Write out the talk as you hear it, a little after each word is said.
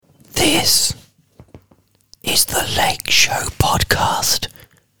This is the Lake Show podcast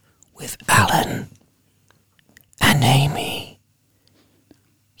with Alan and Amy.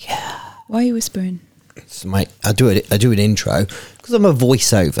 Yeah. Why are you whispering? I do an intro because I'm a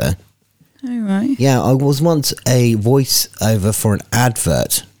voiceover. Oh, right. Yeah, I was once a voiceover for an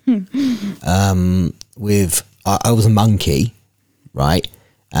advert. I was a monkey, right?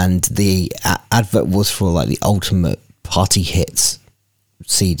 And the advert was for like the Ultimate Party Hits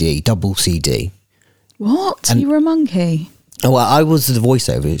CD, double CD. What? And, you were a monkey? Oh, well, I was the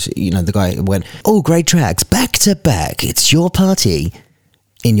voiceover. You know, the guy who went, "Oh, great tracks, back to back. It's your party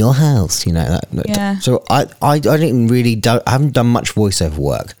in your house." You know that. Yeah. So I haven't done much voiceover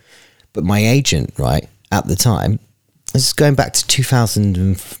work, but my agent, right at the time, this is going back to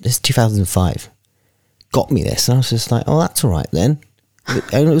 2005, got me this, and I was just like, "Oh, that's all right then."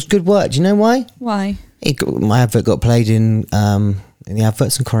 And it was good work. Do you know why? Why? My advert got played in the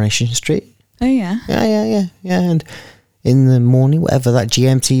adverts in Coronation Street. Oh, yeah? Yeah. And in the morning, whatever, that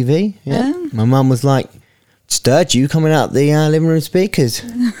GMTV. Yeah. Oh. My mum was like, "Stirred you coming out the living room speakers."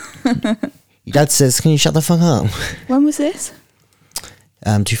 Your dad says, "Can you shut the fuck up?" When was this?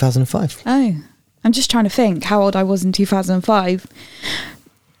 2005. Oh. I'm just trying to think how old I was in 2005.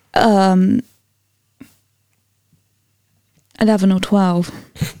 11 or 12.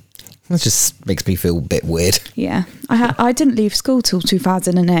 That just makes me feel a bit weird. Yeah. I didn't leave school till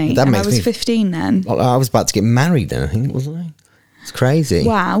 2008. That and makes I was me 15 then. I was about to get married then, I think, wasn't I? It's crazy.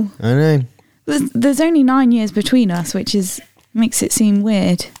 Wow. I know. There's only 9 years between us, which makes it seem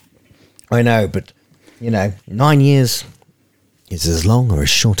weird. I know, but, 9 years is as long or as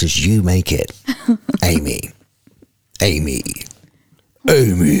short as you make it. Amy. What are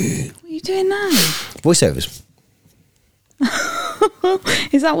you doing now? Voiceovers.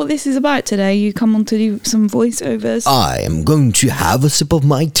 Is that what this is about today? You come on to do some voiceovers? I am going to have a sip of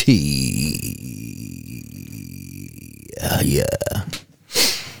my tea. Yeah.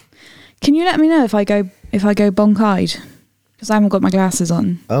 Can you let me know if I go bonk-eyed? Because I haven't got my glasses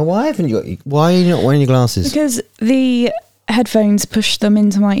on. Oh, why are you not wearing your glasses? Because the headphones push them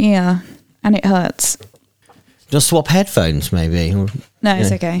into my ear and it hurts. Just swap headphones, maybe. No,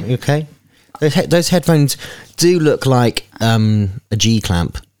 it's okay. You okay? Those headphones do look like a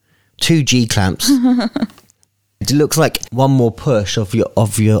G-clamp. 2 G-clamps. It looks like one more push on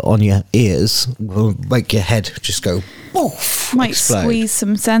your ears will make your head just go poof, Might explode. squeeze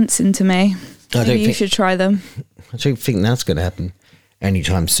some sense into me. Maybe you should try them. I don't think that's going to happen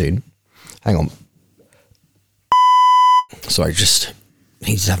anytime soon. Hang on. Sorry, just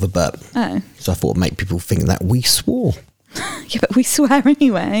needed to have a burp. Oh. So I thought it'd make people think that we swore. Yeah, but we swear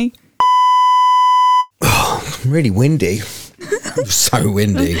anyway. Really windy. So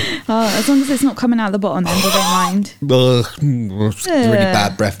windy. Oh, as long as it's not coming out the bottom end, I don't mind. It's really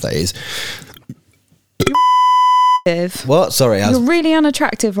bad breath, that is. What? Sorry, You're really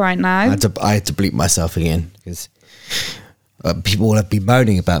unattractive right now. I had to bleep myself again because people have been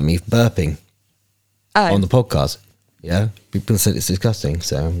moaning about me burping on the podcast. Yeah, people said it's disgusting,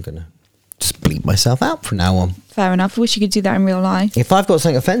 so I'm gonna just bleep myself out from now on. Fair enough. I wish you could do that in real life. If I've got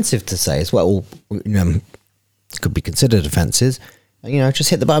something offensive to say as well, could be considered offences. Just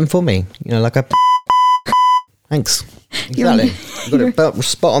hit the button for me. Like a. Thanks. Exactly. You got it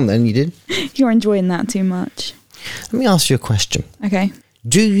spot on. Then you did. You're enjoying that too much. Let me ask you a question. Okay.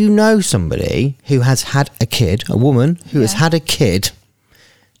 Do you know somebody who has had a kid, a woman who has had a kid,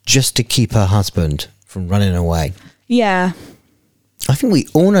 just to keep her husband from running away? Yeah. I think we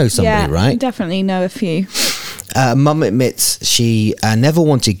all know somebody, right? I definitely know a few. Mum admits she never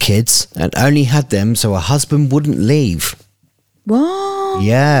wanted kids and only had them so her husband wouldn't leave. What?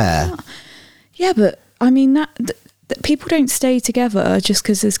 Yeah. Yeah, but I mean that people don't stay together just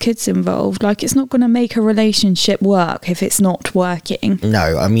because there's kids involved. Like, it's not going to make a relationship work if it's not working.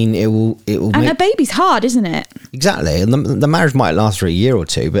 No, I mean it will. And a baby's hard, isn't it? Exactly, and the marriage might last for a year or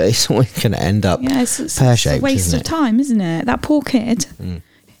two, but it's always going to end up pear-shaped. It's a waste of time, isn't it? That poor kid.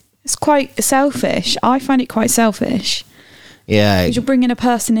 It's quite selfish. I find it quite selfish. Yeah, because you're bringing a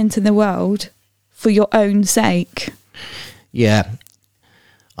person into the world for your own sake. Yeah,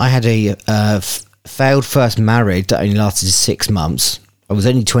 I had a failed first marriage that only lasted 6 months. I was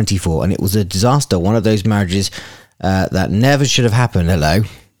only 24 and it was a disaster. One of those marriages that never should have happened. Hello.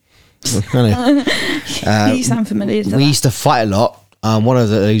 You sound familiar to we used to fight a lot. One of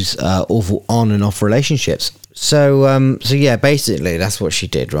those awful on and off relationships. So yeah, basically that's what she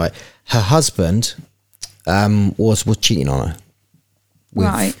did, right? Her husband was cheating on her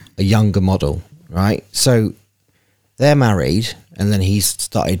with a younger model, right? So they're married and then he's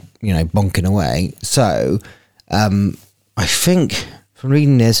started, bonking away. So I think from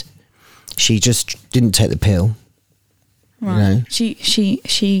reading this, she just didn't take the pill. Right. You know?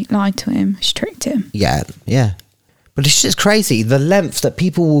 She lied to him. She tricked him. Yeah. But it's just crazy the lengths that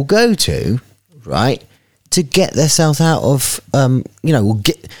people will go to, right, to get themselves out of,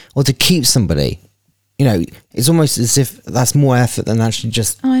 or to keep somebody. You know, it's almost as if that's more effort than actually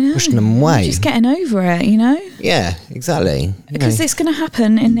just pushing them away. Just getting over it, you know? Yeah, exactly. Because it's going to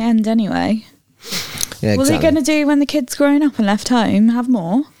happen in the end anyway. Yeah, What's it going to do when the kid's grown up and left home? Have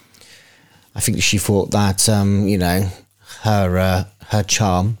more? I think she thought that, her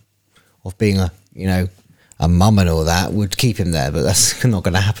charm of being a mum and all that would keep him there, but that's not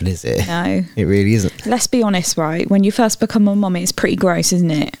going to happen, is it? No. It really isn't. Let's be honest, right? When you first become a mum, it's pretty gross,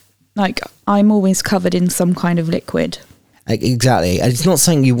 isn't it? Like, I'm always covered in some kind of liquid. Exactly. And it's not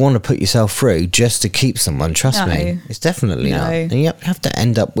something you want to put yourself through just to keep someone, trust me. It's definitely not. And you have to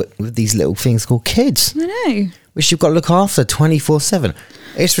end up with these little things called kids. I know. Which you've got to look after 24/7.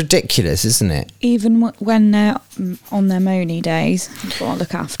 It's ridiculous, isn't it? Even when they're on their moany days, you've got to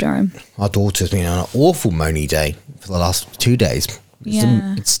look after them. Our daughter's been on an awful moany day for the last 2 days.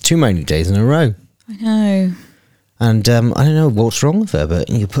 It's 2 moany days in a row. I know. And I don't know what's wrong with her, but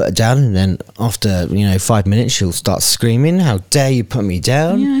you put her down and then after, 5 minutes, she'll start screaming, "How dare you put me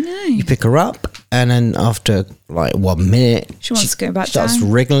down?" Yeah, I know. You pick her up and then after 1 minute, she wants to go back starts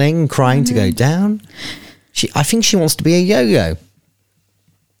down. wriggling, crying to go down. I think she wants to be a yo-yo.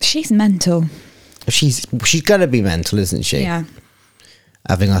 She's mental. She's going to be mental, isn't she? Yeah.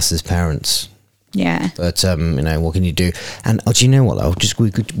 Having us as parents. Yeah. But, what can you do? And do you know what, though?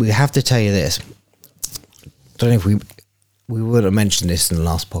 We have to tell you this. I don't know if we would have mentioned this in the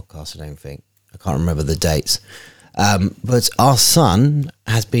last podcast, I don't think. I can't remember the dates. But our son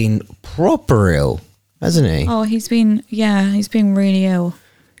has been proper ill, hasn't he? Oh, he's been really ill.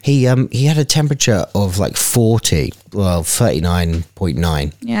 He had a temperature of 40,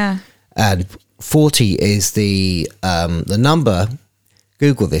 39.9. Yeah. And 40 is the number.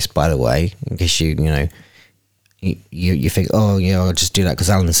 Google this, by the way, in case you think, I'll just do that because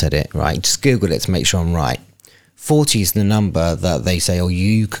Alan said it, right? Just Google it to make sure I'm right. 40 is the number that they say,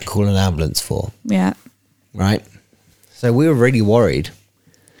 you can call an ambulance for. Yeah. Right? So we were really worried.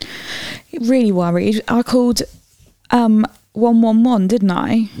 Really worried. I called 111, didn't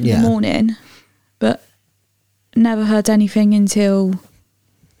I? In the morning. But never heard anything until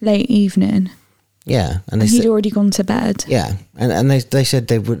late evening. Yeah. And he'd already gone to bed. Yeah. And they said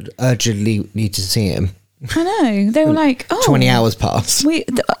they would urgently need to see him. I know. They were like, 20 hours passed.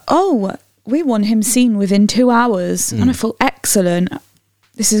 We want him seen within 2 hours. And I thought, excellent.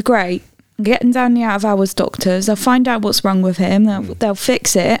 This is great. I'm getting down the out of hours doctors. They'll find out what's wrong with him. They'll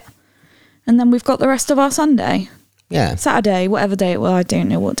fix it. And then we've got the rest of our Sunday. Yeah. Saturday, whatever day it was. I don't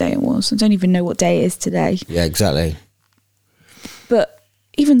know what day it was. I don't even know what day it is today. Yeah, exactly. But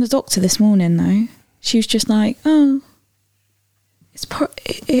even the doctor this morning, though, she was just like,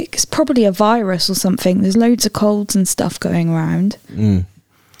 it's probably a virus or something. There's loads of colds and stuff going around.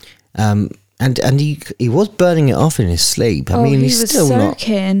 And he was burning it off in his sleep. I mean, he's still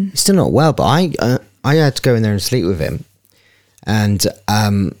not well. But I had to go in there and sleep with him, and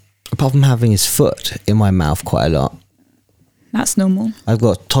apart from having his foot in my mouth quite a lot, that's normal. I've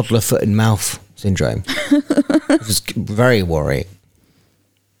got toddler foot in mouth syndrome. It was very worrying.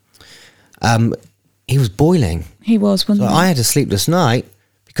 He was boiling. He was, wasn't he? I had a sleepless night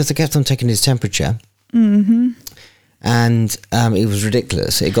because I kept on taking his temperature. Mm-hmm. And it was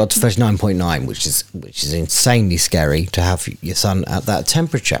ridiculous. It got to 39.9, which is insanely scary to have your son at that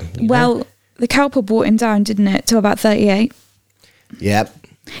temperature. Well, the Calpa brought him down, didn't it, to about 38? Yep.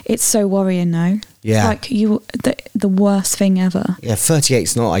 It's so worrying now. Yeah. It's like the worst thing ever. Yeah,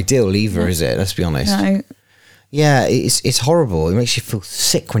 38's not ideal either, is it? Let's be honest. No. Yeah, it's horrible. It makes you feel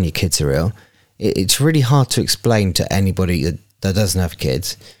sick when your kids are ill. It's really hard to explain to anybody that doesn't have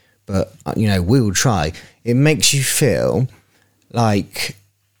kids. But, we will try. It makes you feel like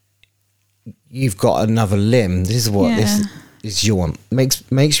you've got another limb. This is what this you want.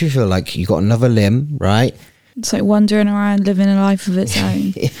 Makes you feel like you've got another limb, right? It's like wandering around living a life of its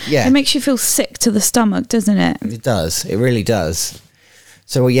own. Yeah. It makes you feel sick to the stomach, doesn't it? It does. It really does.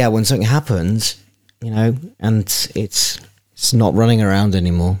 So, when something happens, and it's not running around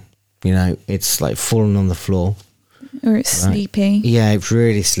anymore, it's like falling on the floor. Or it's sleepy. Yeah, it's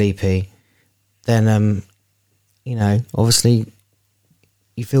really sleepy. Then, obviously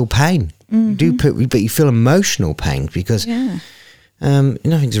you feel pain. Mm-hmm. But you feel emotional pain because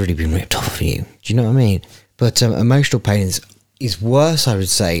nothing's really been ripped off of you. Do you know what I mean? But emotional pain is worse, I would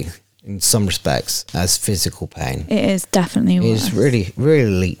say, in some respects, as physical pain. It is definitely worse. It's really,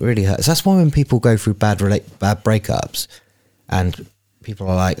 really, really hurts. That's why when people go through bad breakups and people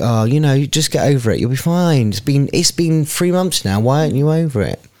are like, oh, you just get over it. You'll be fine. It's been 3 months now. Why aren't you over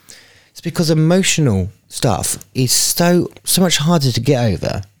it? It's because emotional stuff is so much harder to get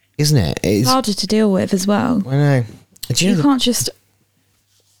over, isn't it? It's harder to deal with as well. I know. You can't just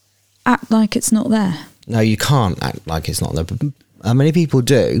act like it's not there. No, you can't act like it's not there. But many people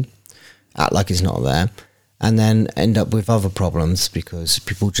do act like it's not there, and then end up with other problems because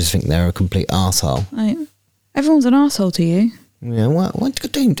people just think they're a complete arsehole. Everyone's an arsehole to you. Yeah, well, I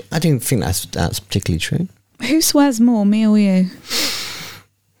don't think that's particularly true. Who swears more, me or you?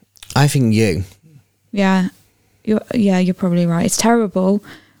 I think you. Yeah, you're probably right. It's terrible.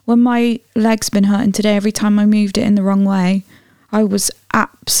 When my leg's been hurting today, every time I moved it in the wrong way, I was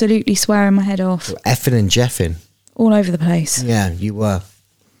absolutely swearing my head off. Effing and jeffing. All over the place. Yeah, you were.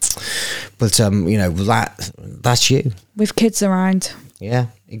 But, that's you. With kids around. Yeah,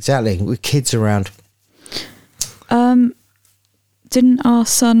 exactly. With kids around. Didn't our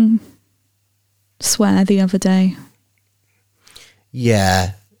son swear the other day?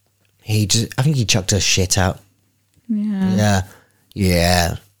 Yeah. I think he chucked her shit out. Yeah.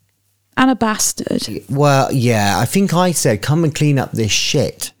 Yeah. And a bastard. Well, yeah, I think I said, come and clean up this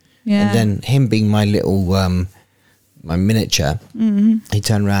shit. Yeah. And then him being my little, my miniature, he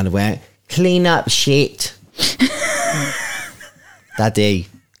turned around and went, clean up shit. Daddy,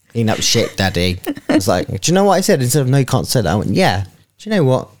 clean up shit, Daddy. I was like, do you know what I said? Instead of no, you can't say that. I went, yeah. Do you know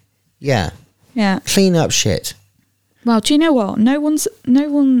what? Yeah. Yeah. Clean up shit. Well, do you know what? No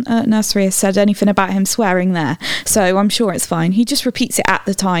one at nursery has said anything about him swearing there, so I'm sure it's fine. He just repeats it at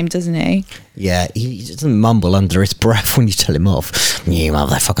the time, doesn't he? Yeah, he doesn't mumble under his breath when you tell him off. You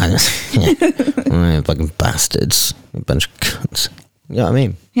motherfuckers. Yeah. Fucking bastards. A bunch of cunts. You know what I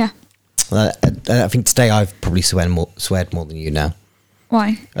mean? Yeah. I think today I've probably sweared more than you now.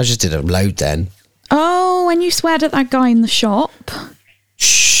 Why? I just did a load then. Oh, when you sweared at that guy in the shop.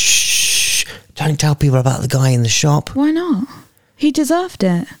 Shh. Don't tell people about the guy in the shop. Why not? He deserved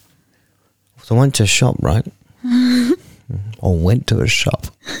it. So I went to a shop, right? I went to a shop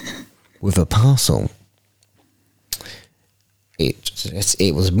with a parcel.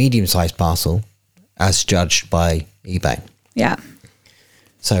 It was a medium-sized parcel as judged by eBay. Yeah.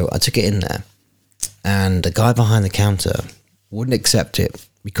 So I took it in there, and the guy behind the counter wouldn't accept it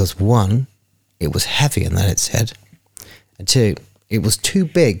because, one, it was heavier than it said, and two, it was too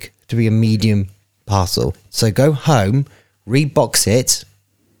big to be a medium parcel. So go home, rebox it,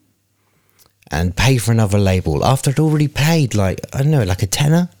 and pay for another label after I'd already paid, like a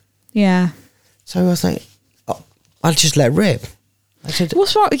tenner. Yeah. So I was like, oh, I'll just let it rip. I said,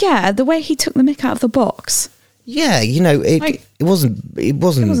 what's wrong? Yeah, the way he took the mick out of the box. Yeah, it wasn't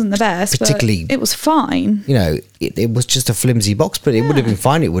the best, particularly. But it was fine. It was just a flimsy box, but it would have been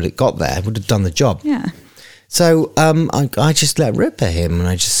fine. It would have got there. It would have done the job. Yeah. So I just let rip at him, and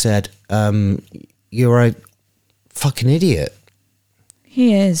I just said, "You're a fucking idiot."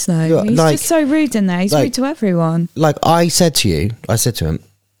 He is though. He's just so rude in there. He's rude to everyone. Like I said to him,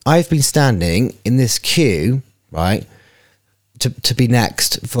 I've been standing in this queue, right? To be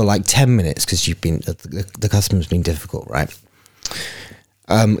next for like 10 minutes because the customer's been difficult, right?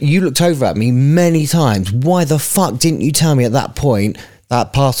 You looked over at me many times. Why the fuck didn't you tell me at that point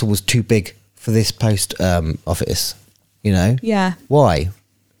that parcel was too big for this post office? Yeah. Why?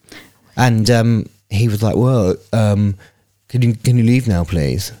 And he was like, "Well, can you leave now,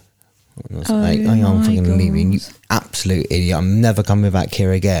 please?" And I was like, I'm fucking leaving. You absolute idiot! I'm never coming back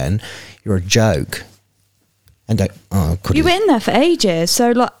here again. You're a joke. And you were in there for ages,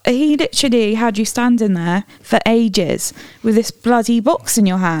 so like he literally had you standing there for ages with this bloody box in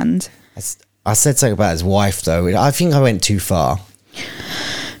your hand. I said something about his wife though. I think I went too far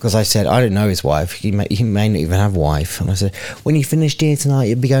because I said I don't know his wife. He may not even have a wife. And I said, when you finished here tonight,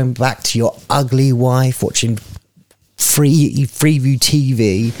 you'll be going back to your ugly wife watching Freeview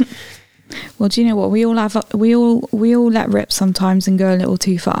TV. Well, do you know what? We all let rip sometimes and go a little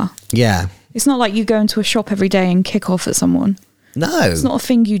too far. Yeah. It's not like you go into a shop every day and kick off at someone. No. It's not a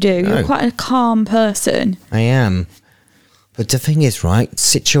thing you do. No. You're quite a calm person. I am. But the thing is, right,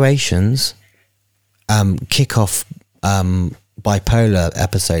 situations kick off bipolar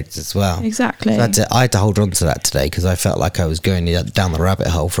episodes as well. Exactly. So I had to hold on to that today because I felt like I was going down the rabbit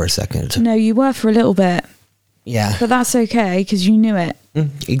hole for a second. No, you were for a little bit. Yeah. But that's okay because you knew it.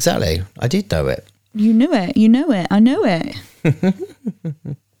 Exactly. I did know it. You knew it. You know it. I know it.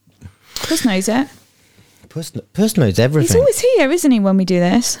 Puss knows it. Puss knows everything. He's always here, isn't he, when we do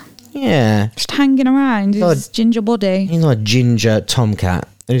this? Yeah. Just hanging around, his ginger body. He's not a ginger tomcat.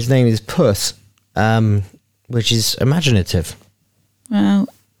 And his name is Puss, which is imaginative. Well.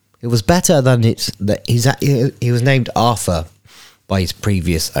 It was better than he was named Arthur by his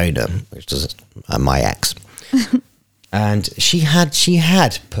previous owner, which was my ex. And she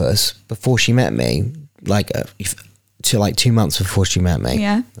had Puss before she met me, like 2 months before she met me.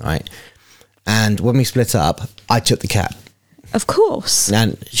 Yeah. Right. And when we split up, I took the cat. Of course.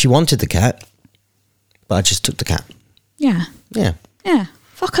 And she wanted the cat, but I just took the cat. Yeah. Yeah. Yeah.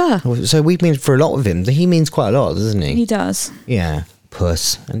 Fuck her. So we've been for a lot with him. He means quite a lot, doesn't he? He does. Yeah.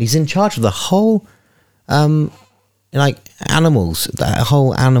 Puss. And he's in charge of the whole, like, animals. That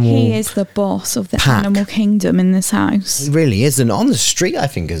whole animal. He is the boss of the pack. animal kingdom in this house. He really is. And on the street, I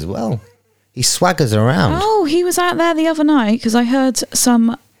think, as well. He swaggers around. Oh, he was out there the other night because I heard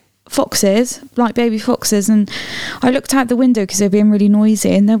some foxes, like baby foxes, and I looked out the window because they were being really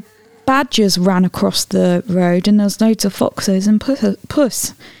noisy, and the badgers ran across the road, and there was loads of foxes, and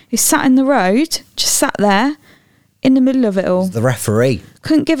Puss, he sat in the road, just sat there in the middle of it all. The referee.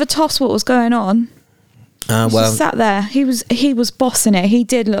 Couldn't give a toss what was going on. Well, Just sat there. He was bossing it. He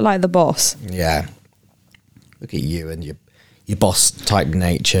did look like the boss. yeah. Look at you and your boss type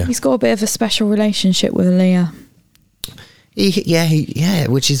nature. He's got a bit of a special relationship with Leah.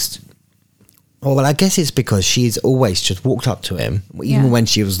 Which is, well, I guess it's because she's always just walked up to him, even Yeah. when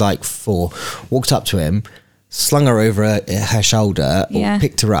she was like 4, walked up to him, slung her over her shoulder, Yeah. or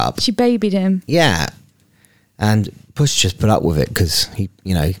picked her up. She babied him. Yeah. And Puss just put up with it because he,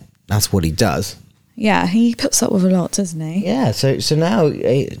 that's what he does. Yeah, he puts up with a lot, doesn't he? Yeah. So now,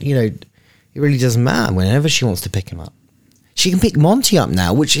 it really doesn't matter whenever she wants to pick him up. She can pick Monty up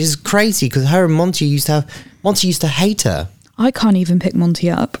now, which is crazy because her and Monty used to hate her. I can't even pick Monty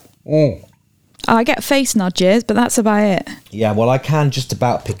up. I get face nudges, but that's about it. Yeah, well, I can just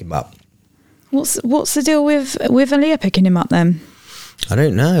about pick him up. What's the deal with Aaliyah picking him up then? I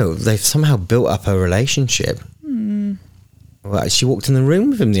don't know. They've somehow built up a relationship. Well, she walked in the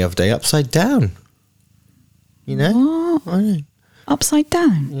room with him the other day, upside down. You know? What? I know. Upside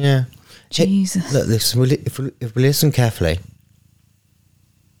down? Yeah. Jesus. Hey, look, listen. If we listen carefully,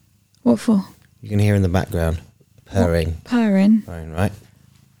 What for? you can hear in the background purring. Purring. Purring, right?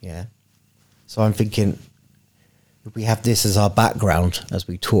 Yeah. So I'm thinking, if we have this as our background as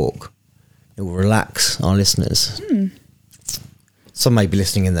we talk, it will relax our listeners. Some may be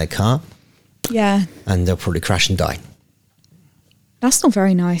listening in their car, Yeah. and they'll probably crash and die. That's not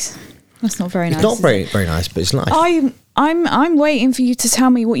very nice. That's not very nice. It's not very very nice, but it's nice. I'm waiting for you to tell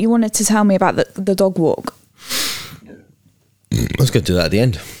me what you wanted to tell me about the dog walk. Let's go do that at the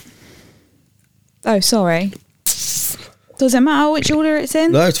end. Oh, sorry. Does it matter which order it's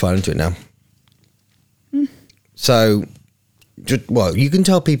in? No, it's fine. I'll do it now. So, you can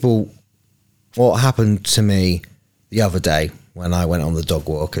tell people what happened to me the other day when I went on the dog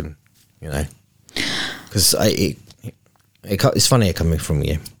walk, and because it's funny it coming from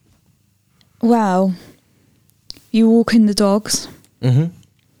you. Well, you walking the dogs. Mm-hmm.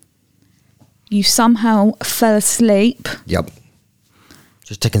 You somehow fell asleep. Yep.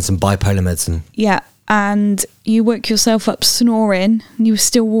 Just taking some bipolar medicine. Yeah. And you woke yourself up snoring. And you were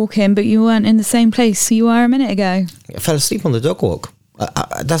still walking, but you weren't in the same place you were a minute ago. I fell asleep on the dog walk.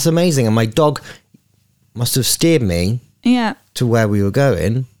 That's amazing. And my dog must have steered me to where we were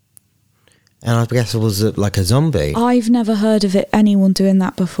going. And I guess it was like a zombie. I've never heard of anyone doing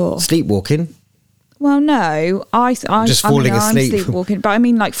that before. Sleepwalking. Well, no, I Just falling I'm asleep. sleepwalking, but I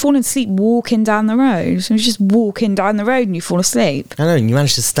mean like falling asleep walking down the road. So you're just walking down the road and you fall asleep. I know, and you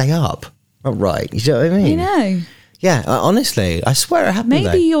managed to stay up. Oh, right. You know what I mean? You know. Yeah, honestly, I swear it happened. Maybe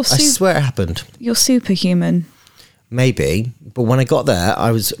though. you're I swear it happened. You're superhuman. Maybe, but when I got there, I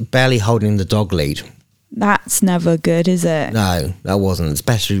was barely holding the dog lead. That's never good, is it? No, that wasn't,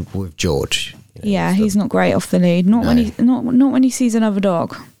 especially with George. Yeah, he's not great off the lead. Not when he not when he sees another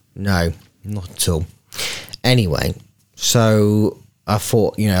dog. No, not at all. Anyway, so I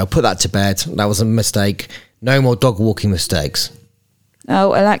thought, I'll put that to bed. That was a mistake. No more dog walking mistakes.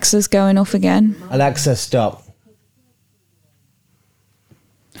 Oh, Alexa's going off again. Alexa, stop.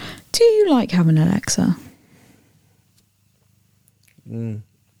 Do you like having Alexa?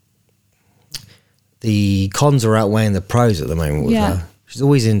 The cons are outweighing the pros at the moment with her. She's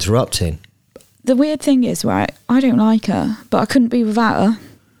always interrupting. The weird thing is, right, I don't like her, but I couldn't be without her.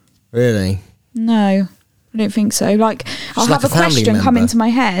 Really? No, I don't think so. Like, I'll have like a a family question come member. into my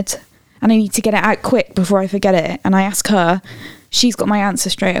head and I need to get it out quick before I forget it. And I ask her, she's got my answer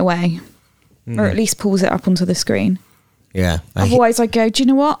straight away. Or at least pulls it up onto the screen. Yeah. Otherwise, I go, do you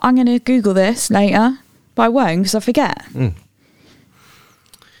know what? I'm going to Google this later. But I won't because I forget.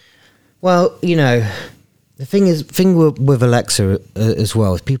 Well, the thing with Alexa as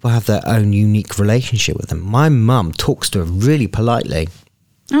well is people have their own unique relationship with them. My mum talks to her really politely.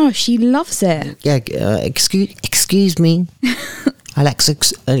 Oh, she loves it. Yeah, excuse me. Alexa,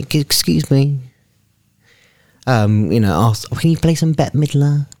 excuse me. Ask, can you play some Bette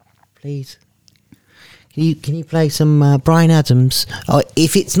Midler, please? Can you play some Bryan Adams? Oh,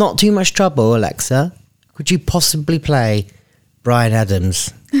 if it's not too much trouble, Alexa, could you possibly play Bryan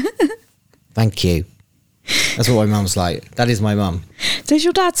Adams? Thank you. That's what my mum's like. That is my mum. Does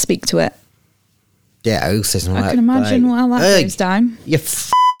your dad speak to it? Yeah, I also I can imagine how that goes down. You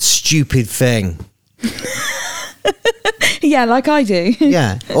stupid thing. Yeah, like I do.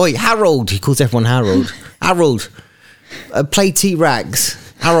 Yeah. Oi, Harold. He calls everyone Harold. Harold. Play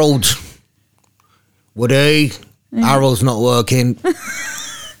T-Rags. Harold. Woody. Yeah. Harold's not working.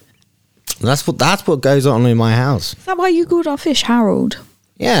 That's what goes on in my house. Is that why you called our fish Harold?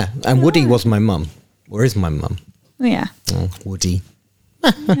 Yeah, and Woody was my mum. Or is my mum. Oh, yeah. Oh, Woody.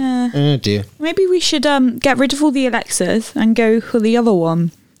 Yeah. Oh dear. Maybe we should get rid of all the Alexas and go for the other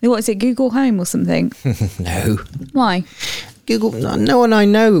one. What is it, Google Home or something? No. Why? Google. No one I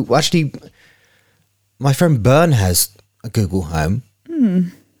know. Actually, my friend Bern has a Google Home.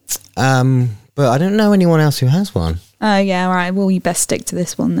 But I don't know anyone else who has one. Oh, yeah, all right. Well, you best stick to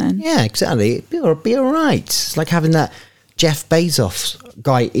this one then. Yeah, exactly. It'd be all right. It's like having that Jeff Bezos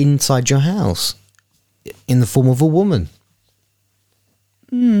guy inside your house in the form of a woman.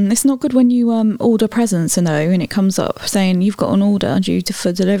 It's not good when you order presents, and it comes up saying you've got an order due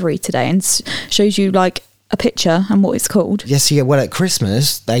for delivery today, and shows you like a picture and what it's called. Yes, yeah. Well, at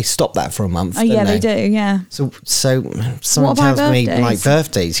Christmas they stop that for a month. Oh, yeah, they do. Yeah. So someone tells me like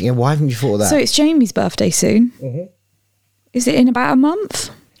birthdays. Yeah, why haven't you thought of that? So it's Jamie's birthday soon. Mm-hmm. Is it in about a month?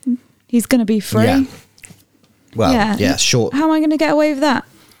 He's going to be free. Yeah. Well, yeah, short. How am I going to get away with that?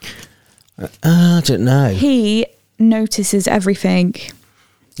 I don't know. He notices everything.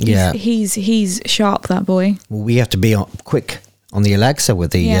 Yeah, he's sharp, that boy. Well, we have to be quick on the Alexa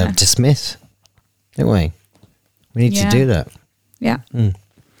with the dismiss, don't we? We need to do that. Yeah. I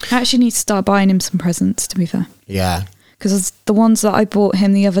actually need to start buying him some presents, to be fair. Yeah. Because the ones that I bought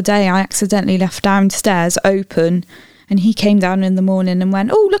him the other day, I accidentally left downstairs open, and he came down in the morning and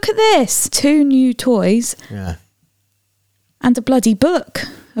went, "Oh, look at this! 2 new toys." Yeah. And a bloody book.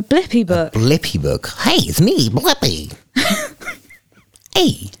 A Blippy book. A Blippy book. Hey, it's me, Blippy.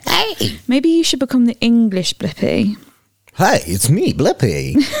 Hey. Maybe you should become the English Blippy. Hey, it's me,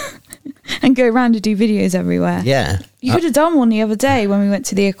 Blippy. And go around and do videos everywhere. Yeah. You could have done one the other day when we went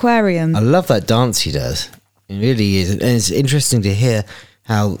to the aquarium. I love that dance he does. It really is. And it's interesting to hear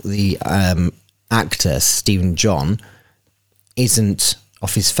how the actor, Stephen John, isn't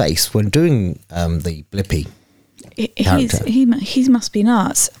off his face when doing the Blippy character. He must be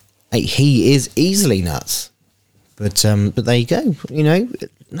nuts. He is easily nuts. But there you go.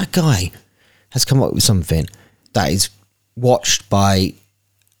 That guy has come up with something that is watched by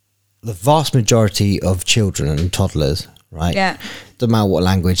the vast majority of children and toddlers, right? Yeah. Doesn't matter what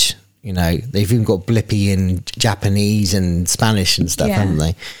language, they've even got Blippy in Japanese and Spanish and stuff, haven't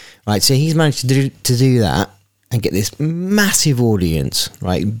they? Right, so he's managed to do that and get this massive audience,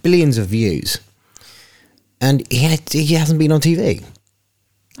 right? Billions of views. And he hasn't been on TV.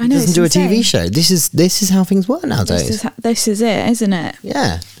 I know, he doesn't do a TV show. This is how things work nowadays. This is it, isn't it?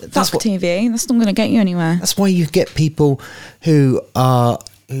 Yeah. That's TV. That's not going to get you anywhere. That's why you get people who are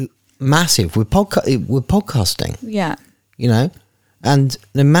massive with podcasting. Yeah. And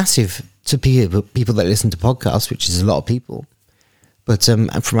they're massive to people that listen to podcasts, which is a lot of people. But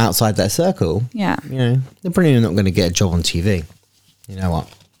from outside their circle, they're probably not going to get a job on TV. You know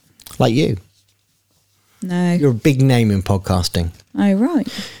what? Like you. No. You're a big name in podcasting. Oh, right.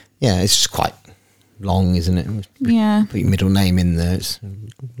 Yeah, it's just quite long, isn't it? Yeah. Put your middle name in there. It's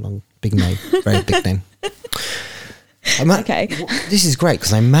a long, big name. Very big name. Okay. This is great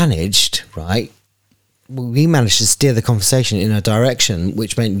because I managed, right? We managed to steer the conversation in a direction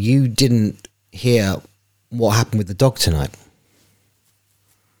which meant you didn't hear what happened with the dog tonight.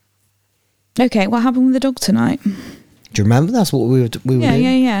 Okay, what happened with the dog tonight? Do you remember? That's what we were doing.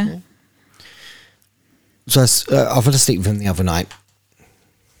 Yeah. So I fell asleep with him the other night.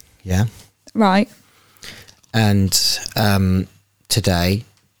 Yeah. Right. And today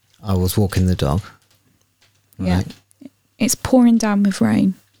I was walking the dog. Right? Yeah. It's pouring down with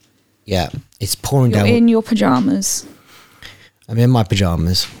rain. Yeah. It's pouring down. You're in your pyjamas. I'm in my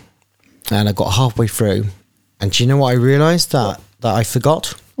pyjamas. And I got halfway through. And do you know what I realised that I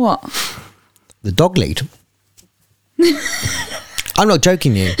forgot? What? The dog lead. I'm not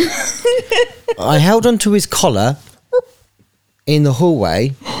joking you. I held onto his collar in the hallway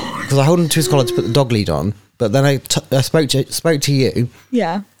because I held onto his collar to put the dog lead on. But then I spoke to you.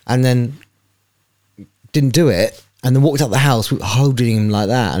 Yeah. And then didn't do it. And then walked out the house holding him like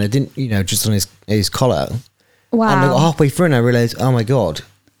that. And I didn't, just on his collar. Wow. And I got halfway through and I realised, oh my God.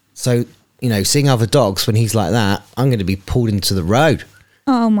 So, seeing other dogs when he's like that, I'm going to be pulled into the road.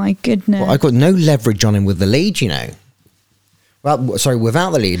 Oh my goodness. Well, I got no leverage on him with the lead, Well, sorry,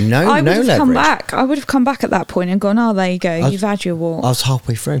 without the lead, no leverage. I would have come back at that point and gone, oh, there you go. You've had your walk. I was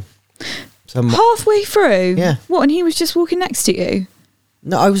halfway through. So halfway through? Yeah. What, and he was just walking next to you?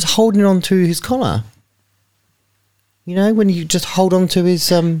 No, I was holding on to his collar. When you just hold on to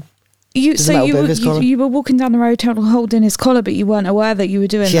his... You were walking down the road holding his collar, but you weren't aware that you were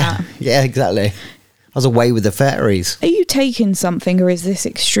doing that. Yeah, exactly. I was away with the fairies. Are you taking something, or is this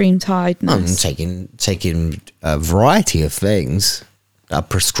extreme tiredness? I'm taking a variety of things that are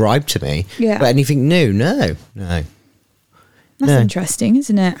prescribed to me. Yeah. But anything new? No. That's interesting,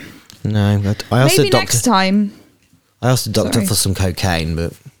 isn't it? No. I asked Maybe the doctor, next time. I asked the doctor for some cocaine,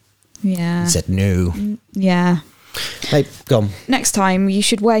 but he said no. Yeah. Hey, go on. Next time, you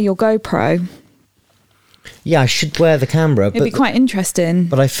should wear your GoPro. Yeah, I should wear the camera. It'd be quite interesting.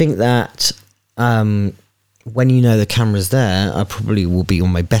 But I think that when the camera's there, I probably will be on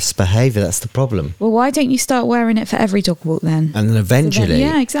my best behaviour. That's the problem. Well, why don't you start wearing it for every dog walk then? And then eventually...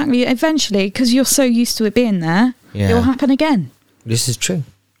 yeah, exactly. Eventually, because you're so used to it being there, it will happen again. This is true.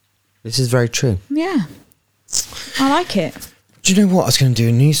 This is very true. Yeah. I like it. Do you know what? I was going to do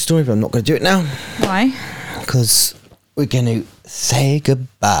a news story, but I'm not going to do it now. Why? Because we're going to say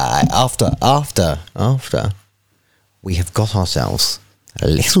goodbye after we have got ourselves a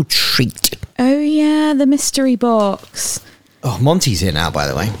little treat. Oh, yeah, the mystery box. Oh, Monty's here now, by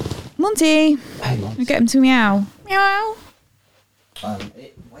the way. Monty. Hey, Monty. I'll get him to meow. Meow.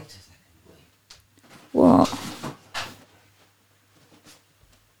 Wait a second. What?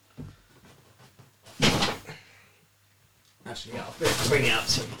 Actually, I'll bring it up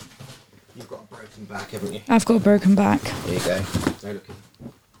to you. You've got a broken back, haven't you? I've got a broken back. There you go. No looking.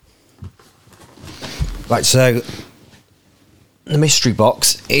 Right, so the mystery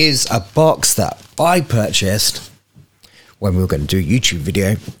box is a box that I purchased when we were going to do a YouTube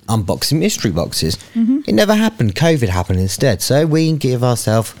video unboxing mystery boxes. Mm-hmm. It never happened. COVID happened instead. So we can give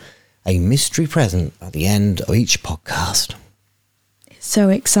ourselves a mystery present at the end of each podcast. It's so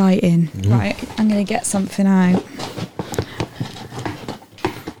exciting. Mm-hmm. Right, I'm going to get something out.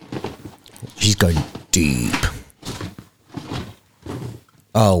 She's going deep.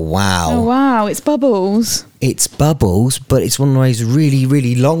 Oh, wow. Oh, wow. It's Bubbles. It's Bubbles, but it's one of those really,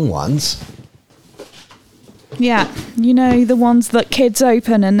 really long ones. Yeah. The ones that kids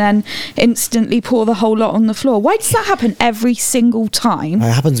open and then instantly pour the whole lot on the floor. Why does that happen every single time?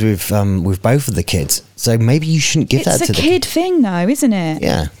 It happens with both of the kids. So maybe you shouldn't give that to the It's a kid thing, though, isn't it?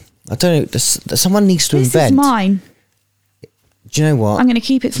 Yeah. I don't know. Someone needs to invent. This is mine. Do you know what? I'm going to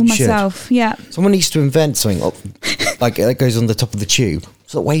keep it for myself. Yeah. Someone needs to invent something like that goes on the top of the tube.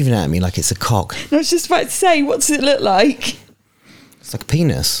 Stop waving at me like it's a cock. I was just about to say, what's it look like? It's like a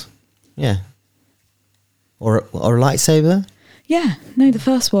penis. Yeah. Or a lightsaber. Yeah. No, the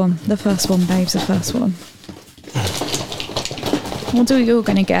first one. The first one, babes. The first one. What are you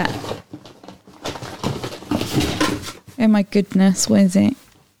going to get? Oh my goodness. What is it?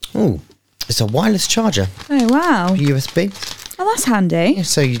 Oh, it's a wireless charger. Oh, wow. USB. Oh, that's handy. Yeah,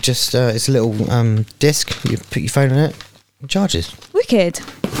 so you just, it's a little disc. You put your phone in it. It charges. Wicked.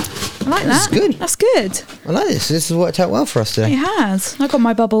 I like that. That's good. That's good. I like this. This has worked out well for us today. It has. I got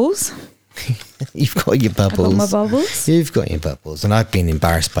my bubbles. You've got your bubbles. I got my bubbles. You've got your bubbles. And I've been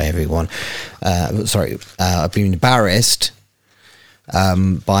embarrassed by everyone. I've been embarrassed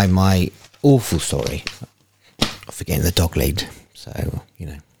by my awful story of forgetting the dog lead. So,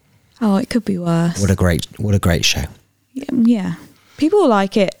 Oh, it could be worse. What a great show. Yeah. People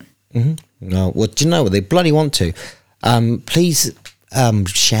like it. Mm-hmm. No, well, do you know what? They bloody want to. Please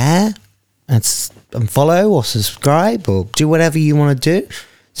share and follow or subscribe or do whatever you want to do.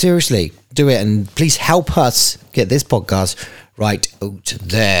 Seriously, do it, and please help us get this podcast right out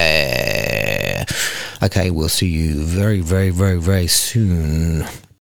there. Okay, we'll see you very, very, very, very soon.